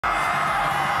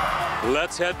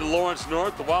Let's head to Lawrence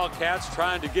North. The Wildcats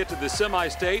trying to get to the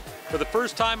semi-state for the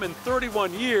first time in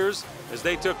 31 years as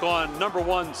they took on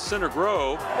 #1 Center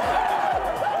Grove.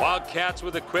 Wildcats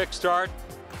with a quick start.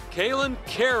 Kalen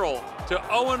Carroll to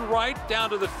Owen Wright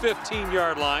down to the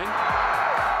 15-yard line.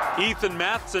 Ethan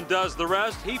Matheson does the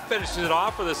rest. He finishes it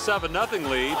off with a 7-0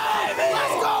 lead.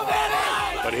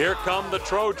 But here come the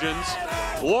Trojans.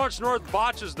 Lawrence North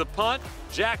botches the punt.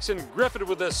 Jackson Griffith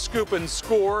with a scoop and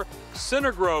score.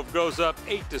 Center Grove goes up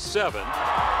 8-7.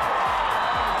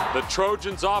 The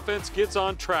Trojans offense gets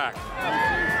on track.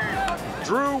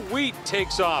 Drew Wheat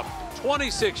takes off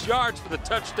 26 yards for the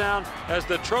touchdown as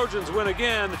the Trojans win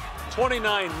again,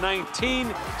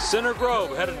 29-19. Center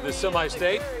Grove headed to the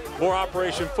semi-state. More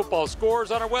Operation Football scores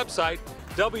on our website,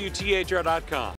 WTHR.com.